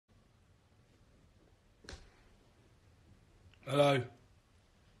Hello.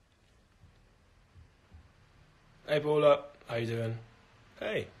 Hey, Paula. How you doing?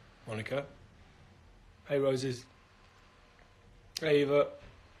 Hey, Monica. Hey, Roses. Hey, Eva.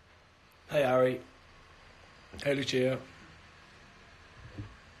 Hey, Harry. Hey, Lucia.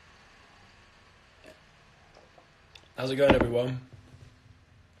 How's it going, everyone?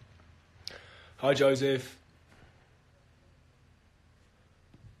 Hi, Joseph.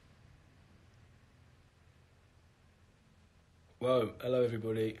 Whoa, hello,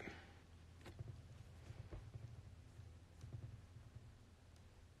 everybody.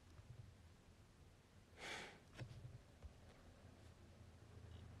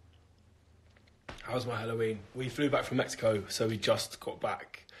 How's my Halloween? We flew back from Mexico, so we just got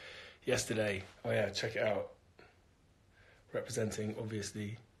back yesterday. Oh yeah, check it out. Representing,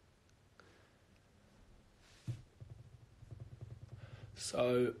 obviously.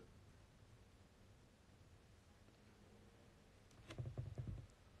 So,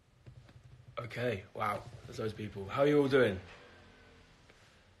 okay, wow, there's those people. How are you all doing?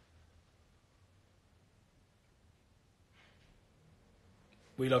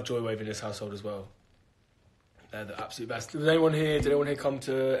 We love JOYWAVE in this household as well. They're the absolute best. Did anyone here come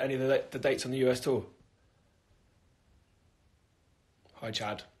to any of the dates on the US tour? Hi,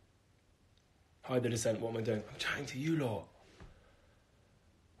 Chad. Hi, The Descent. What am I doing? I'm chatting to you lot.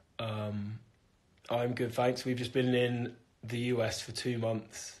 I'm good, thanks. We've just been in the US for 2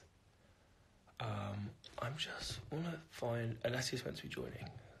 months. I just want to find... Alessia's meant to be joining.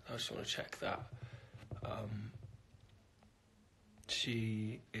 I just want to check that.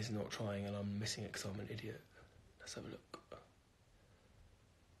 She is not trying and I'm missing it because I'm an idiot. Let's have a look.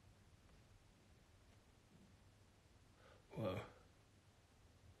 Whoa.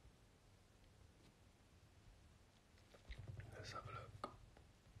 Let's have a look.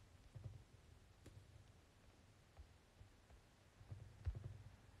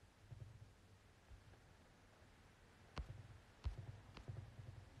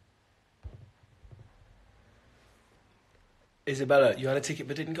 Isabella, you had a ticket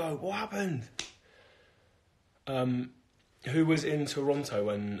but didn't go. What happened? Who was in Toronto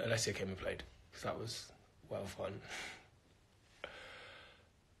when Alessia came and played? Because that was well fun.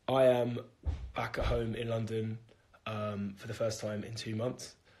 I am back at home in London for the first time in 2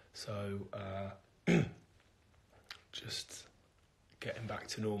 months. So just getting back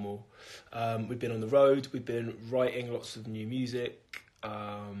to normal. We've been on the road. We've been writing lots of new music.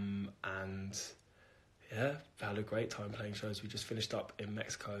 And yeah, had a great time playing shows. We just finished up in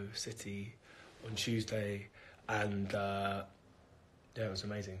Mexico City on Tuesday. And yeah, it was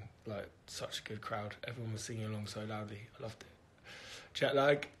amazing. Like, such a good crowd. Everyone was singing along so loudly. I loved it. Jet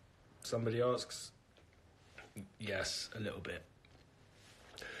lag? Somebody asks. Yes, a little bit.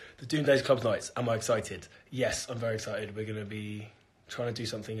 The Doom Days Club Nights. Am I excited? Yes, I'm very excited. We're going to be trying to do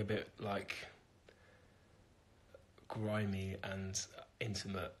something a bit like grimy and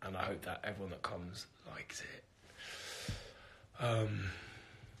intimate, and I hope that everyone that comes likes it.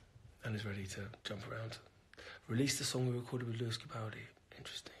 And is ready to jump around. Released the song we recorded with Lewis Capaldi.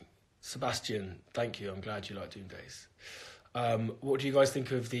 Interesting. Sebastian, thank you. I'm glad you like Doom Days. What do you guys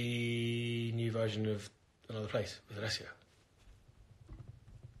think of the new version of Another Place with Alessia?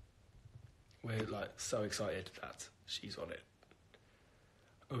 We're like so excited that she's on it.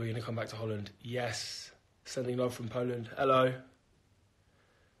 Are we going to come back to Holland? Yes. Sending love from Poland. Hello.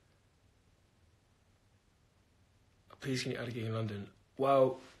 Please can you add a gig in London?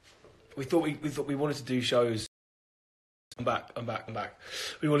 Well, we thought we wanted to do shows. I'm back.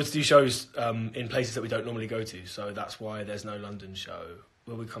 We wanted to do shows in places that we don't normally go to, so that's why there's no London show.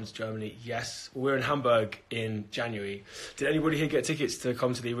 Will we come to Germany? Yes. Well, we're in Hamburg in January. Did anybody here get tickets to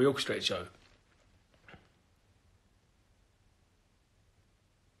come to the Reorchestrated show?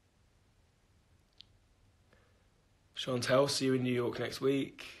 Chantel, see you in New York next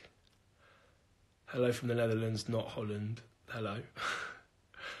week. Hello from the Netherlands, not Holland. Hello.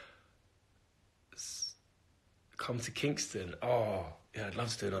 Come to Kingston. Oh, yeah, I'd love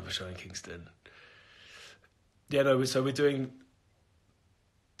to do another show in Kingston. Yeah, no, so we're doing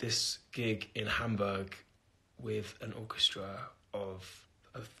this gig in Hamburg with an orchestra of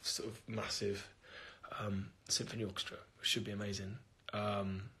a sort of massive symphony orchestra, which should be amazing.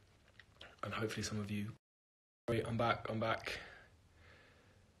 And hopefully some of you... I'm back.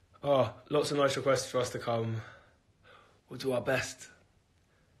 Oh, lots of nice requests for us to come. We'll do our best.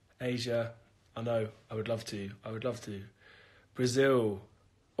 Asia... I know, I would love to. Brazil,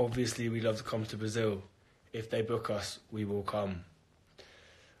 obviously we'd love to come to Brazil. If they book us, we will come.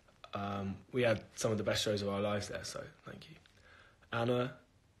 We had some of the best shows of our lives there, so thank you. Anna,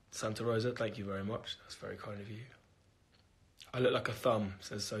 Santa Rosa, thank you very much. That's very kind of you. I look like a thumb,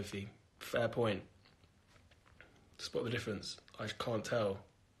 says Sophie. Fair point. Spot the difference. I can't tell.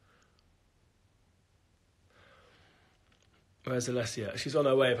 Where's Alessia? She's on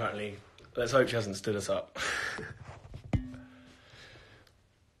her way, apparently. Let's hope she hasn't stood us up.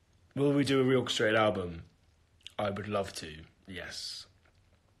 Will we do a reorchestrated album? I would love to, yes.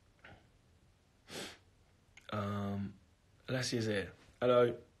 Alessia's here.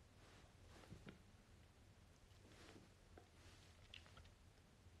 Hello.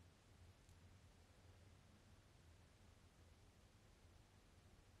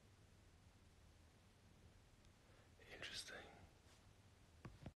 Interesting.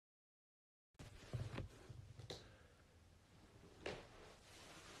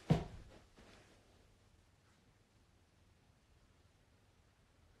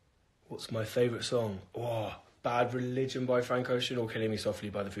 What's my favourite song? Oh, Bad Religion by Frank Ocean or Killing Me Softly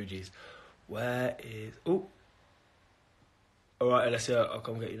by the Fugees. Where is... Oh. All right, Alessia, I'll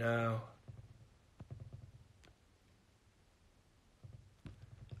come get you now.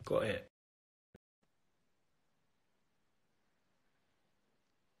 Got it.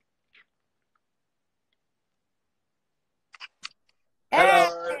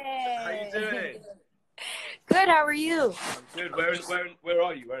 Hello. Hey. How you doing? Good. How are you? I'm good. Where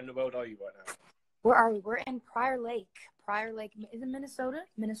are you? Where in the world are you right now? Where are we? We're in Prior Lake. Prior Lake. Is it Minnesota?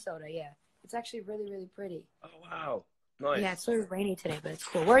 Minnesota, yeah. It's actually really, really pretty. Oh, wow. Nice. Yeah, it's sort of rainy today, but it's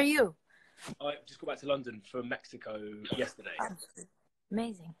cool. Where are you? I just got back to London from Mexico yesterday.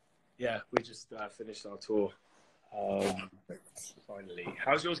 Amazing. Yeah, we just finished our tour. Finally.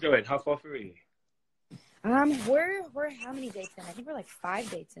 How's yours going? How far through are you? We're how many dates in? I think we're like 5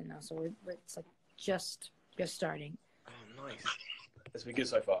 dates in now, so we're it's like just starting. Oh, nice. It's been good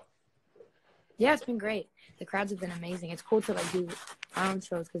so far. Yeah, it's been great. The crowds have been amazing. It's cool to like do our own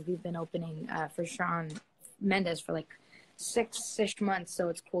shows because we've been opening for Shawn Mendes for like 6-ish months, so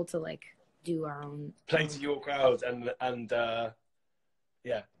it's cool to like do our own. Play to your crowd and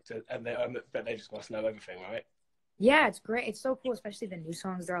yeah, and they just must know everything, right? Yeah, it's great. It's so cool, especially the new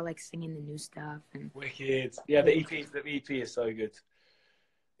songs. They're all like singing the new stuff and. Wicked. Yeah, the EP is so good.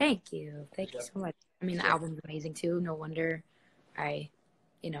 Thank you so much. I mean, the album's amazing too. No wonder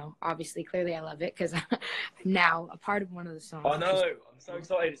obviously, clearly, I love it because I'm now a part of one of the songs. I know. I'm so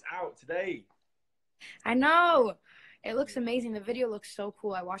excited. It's out today. I know. It looks amazing. The video looks so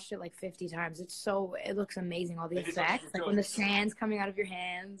cool. I watched it like 50 times. It looks amazing. All the effects, like when the sand's coming out of your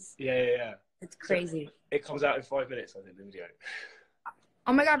hands. Yeah. It's crazy. So it comes out in 5 minutes, I think, the video.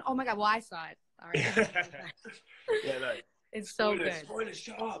 Oh my god. Well, I saw it. All right. Yeah, no. It's so good. Spoilers,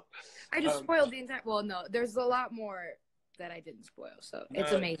 shut up. I just spoiled the entire. Well, no, there's a lot more that I didn't spoil. So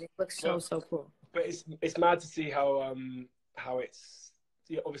it's amazing. It looks so cool. But it's mad to see how it's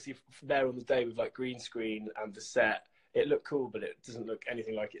obviously there on the day with like green screen and the set. It looked cool, but it doesn't look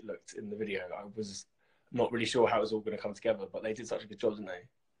anything like it looked in the video. I was not really sure how it was all going to come together, but they did such a good job, didn't they?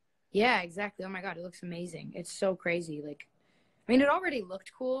 Yeah, exactly. Oh my god, it looks amazing. It's so crazy. Like, I mean, it already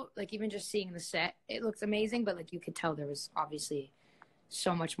looked cool. Like, even just seeing the set, it looks amazing. But like, you could tell there was obviously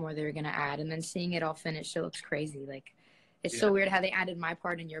so much more they were gonna add, and then seeing it all finished, it looks crazy. Like, it's so weird how they added my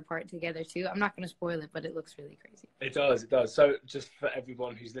part and your part together too. I'm not gonna spoil it, but it looks really crazy. It does. So, just for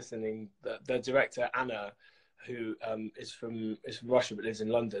everyone who's listening, the director Anna, who is from Russia but lives in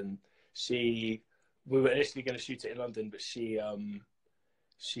London, we were initially going to shoot it in London, but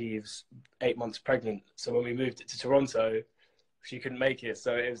she's 8 months pregnant. So when we moved it to Toronto, she couldn't make it.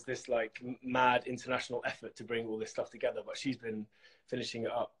 So it was this like mad international effort to bring all this stuff together. But she's been finishing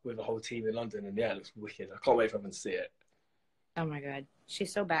it up with a whole team in London, and yeah, it looks wicked. I can't wait for everyone to see it. Oh my god,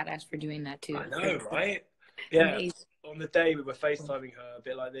 she's so badass for doing that too. I know, right? Yeah. Amazing. On the day we were FaceTiming her a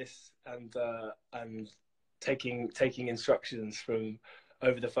bit like this, and taking instructions from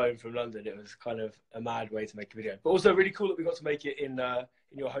over the phone from London. It was kind of a mad way to make a video, but also really cool that we got to make it in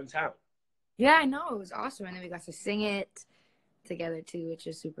your hometown. Yeah, I know, it was awesome, and then we got to sing it together too, which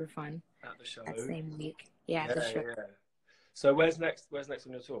is super fun. At the show. That same week. Yeah, at the show. Yeah. So where's next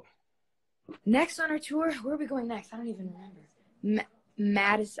on your tour? Next on our tour, where are we going next? I don't even remember.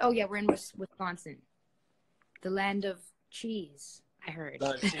 Madison. Oh yeah, we're in Wisconsin, the land of cheese. I heard.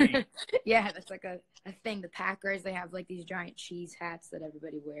 Yeah, that's like a thing. The Packers, they have like these giant cheese hats that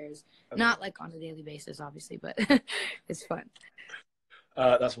everybody wears. Okay. Not like on a daily basis, obviously, but it's fun.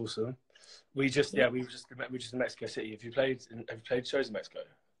 That's awesome. We were just in Mexico City. Have you played shows in Mexico?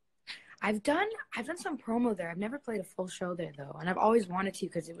 I've done some promo there. I've never played a full show there though, and I've always wanted to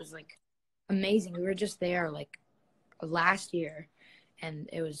because it was like amazing. We were just there like last year, and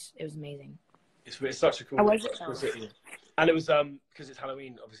it was amazing. It's such a cool city, and it was because it's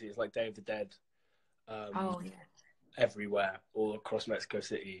Halloween. Obviously, it's like Day of the Dead. Oh yeah. everywhere, all across Mexico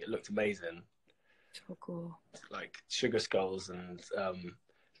City. It looked amazing. So cool. Like sugar skulls and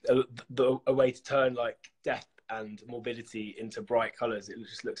a way to turn like death and morbidity into bright colors. It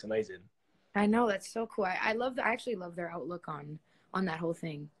just looks amazing. I know, that's so cool. I actually love their outlook on that whole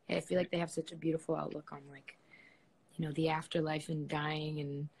thing. I feel like they have such a beautiful outlook on, like, you know, the afterlife and dying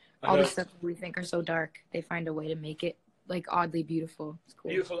and all the stuff we think are so dark. They find a way to make it like oddly beautiful. It's cool.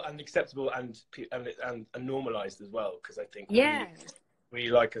 Beautiful and acceptable and normalized as well, because I think we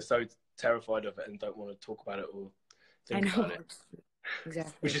like are so terrified of it and don't want to talk about it or think about it.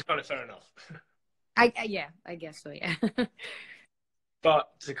 Exactly. Which is kind of fair enough. I guess so, yeah.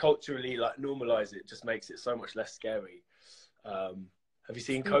 But to culturally like normalize it just makes it so much less scary. Have you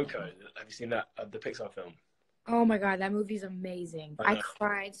seen Coco? Have you seen that the Pixar film? Oh my God, that movie's amazing. I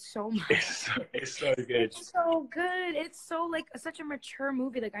cried so much. It's so good. It's so good. It's so like such a mature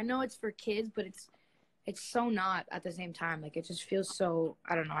movie. Like, I know it's for kids, but it's so not at the same time. Like, it just feels so,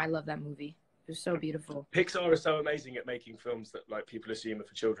 I don't know. I love that movie. It was so beautiful. Pixar is so amazing at making films that like people assume are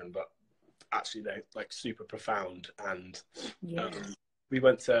for children, but actually they're like super profound. And we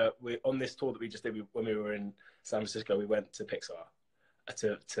on this tour that we just did when we were in San Francisco, we went to Pixar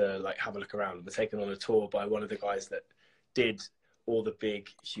to like have a look around. We're taken on a tour by one of the guys that did all the big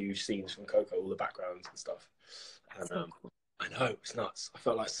huge scenes from Coco, all the backgrounds and stuff. And so cool. I know, it's nuts. I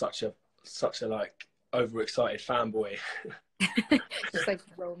felt like such a like overexcited fanboy. Just like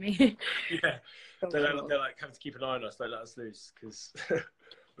roaming. Yeah. So they're like have to keep an eye on us, don't let us loose, because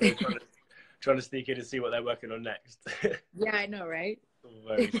we're trying to sneak in and see what they're working on next. Yeah, I know, right?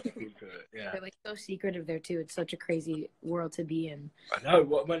 Very secret, yeah. They're like so secretive there too. It's such a crazy world to be in. I know.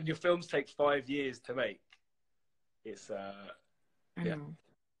 When your films take 5 years to make, it's I know.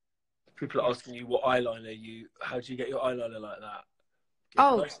 People are asking you what eyeliner how do you get your eyeliner like that?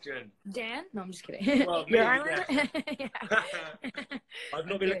 Question. Dan? No, I'm just kidding. Well, your eyeliner? Yeah. I've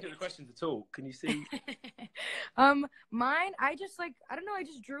not been looking at the questions at all. Can you see? Mine, I just like, I don't know, I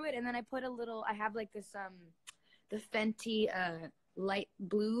just drew it and then I put I have like this the Fenty light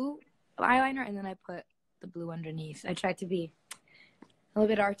blue eyeliner, and then I put the blue underneath. I tried to be a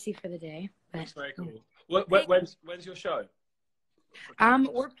little bit artsy for the day. But, that's very cool. When's your show?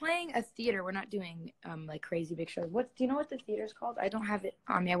 We're playing a theater. We're not doing like crazy big shows. Do you know what the theater's called? I don't have it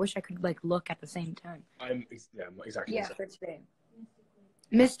on me. I wish I could like look at the same time. Exactly. Yeah, for today.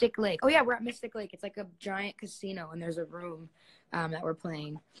 Mystic Lake. Oh yeah, we're at Mystic Lake. It's like a giant casino, and there's a room that we're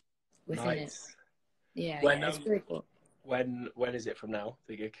playing within it. Yeah, it's really cool. When is it from now,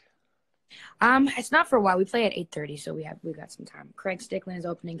 the gig? It's not for a while. We play at 8:30, so we've got some time. Craig Sticklin is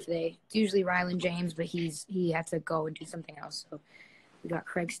opening today. It's usually Rylan James, but he had to go and do something else. So we got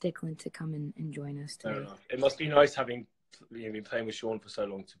Craig Sticklin to come and join us today. It must be nice having been playing with Sean for so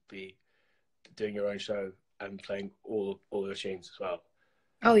long to be doing your own show and playing all your tunes as well.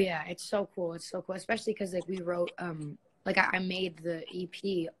 Oh yeah, it's so cool. It's so cool, especially because like we wrote like I made the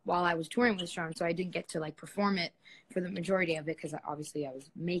EP while I was touring with Sean, so I didn't get to like perform it for the majority of it because obviously I was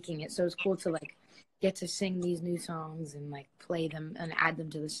making it. So it's cool to like get to sing these new songs and like play them and add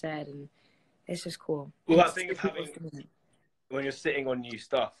them to the set, and it's just cool. Well, that thing of having when you're sitting on new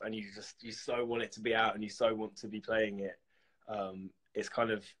stuff and you so want it to be out and you so want to be playing it, it's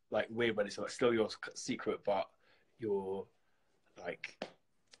kind of like weird when it's like still your secret, but you're like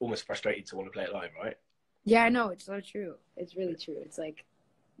almost frustrated to want to play it live, right? Yeah, I know. It's so true. It's really true. It's like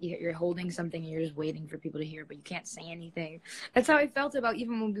you're holding something and you're just waiting for people to hear, but you can't say anything. That's how I felt about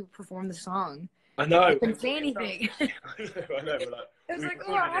even when we performed the song. I know. I couldn't say anything. I know. It was like,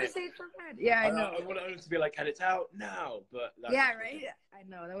 oh, I want to say it so bad. Yeah, I know. I want it to be like, and it's out now. But yeah, right? I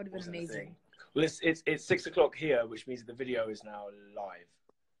know. That would have been amazing. Well, it's 6:00 here, which means the video is now live.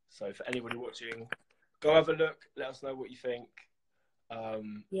 So for anybody watching, go have a look. Let us know what you think.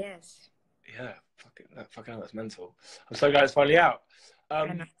 Yes. Yeah, fucking hell, that's mental. I'm so glad it's finally out. I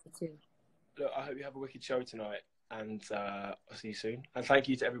know, too. Look, I hope you have a wicked show tonight, and I'll see you soon. And thank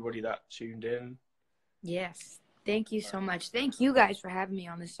you to everybody that tuned in. Yes, thank you so much. Thank you guys for having me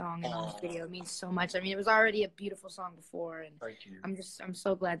on this song and on this video. It means so much. I mean, it was already a beautiful song before, and thank you. I'm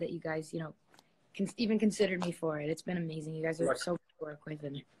so glad that you guys, even considered me for it. It's been amazing. You guys are so good to work with,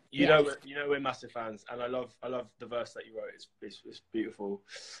 and you know we're massive fans, and I love the verse that you wrote. It's beautiful.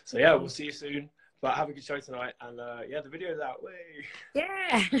 So yeah, we'll see you soon. But have a good show tonight, and the video's out. Way.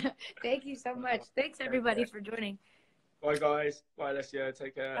 Yeah, thank you so much. Thanks everybody for joining. Bye guys. Bye Alessia.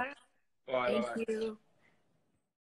 Take care. Bye. Thank you.